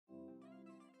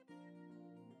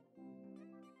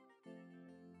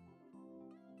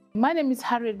My name is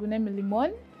Harriet Gune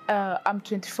Millimon. I'm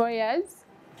 24 years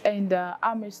and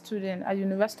I'm a student at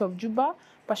University of Juba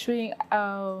pursuing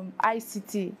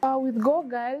ICT. With Go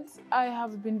Girls, I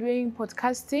have been doing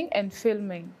podcasting and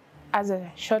filming as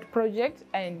a short project,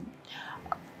 and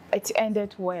it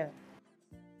ended well.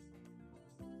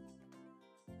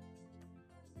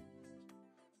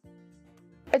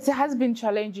 It has been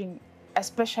challenging,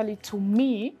 especially to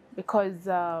me, because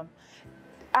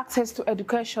access to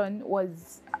education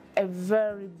was a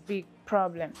very big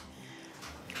problem.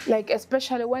 Like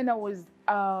especially when I was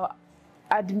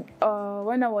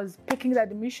picking the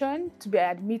admission to be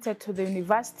admitted to the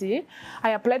university,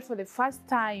 I applied for the first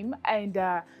time, and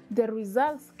the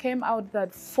results came out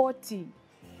that 40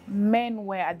 men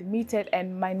were admitted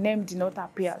and my name did not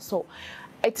appear. So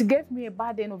it gave me a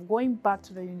burden of going back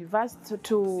to the university,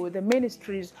 to the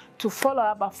ministries, to follow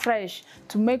up afresh,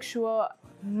 to make sure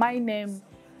my name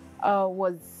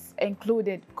was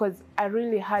included, because I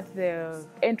really had the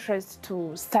interest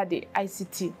to study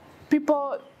ICT.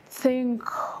 People think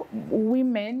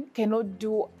women cannot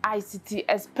do ICT,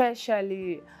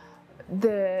 especially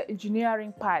the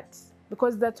engineering part,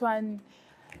 because that one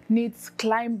needs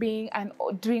climbing and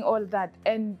doing all that.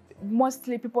 And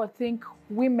mostly people think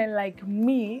women like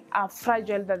me are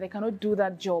fragile, that they cannot do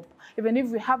that job. Even if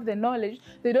we have the knowledge,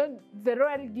 they don't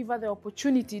really give us the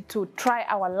opportunity to try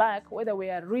our luck, whether we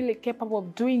are really capable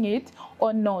of doing it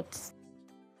or not.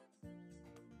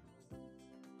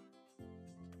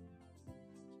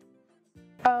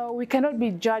 We cannot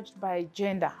be judged by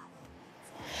gender.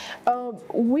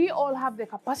 We all have the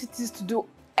capacities to do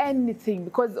anything,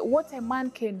 because what a man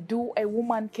can do, a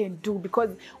woman can do,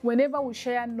 because whenever we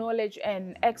share knowledge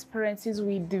and experiences,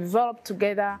 we develop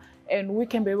together and we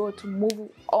can be able to move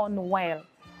on well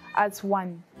as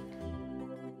one.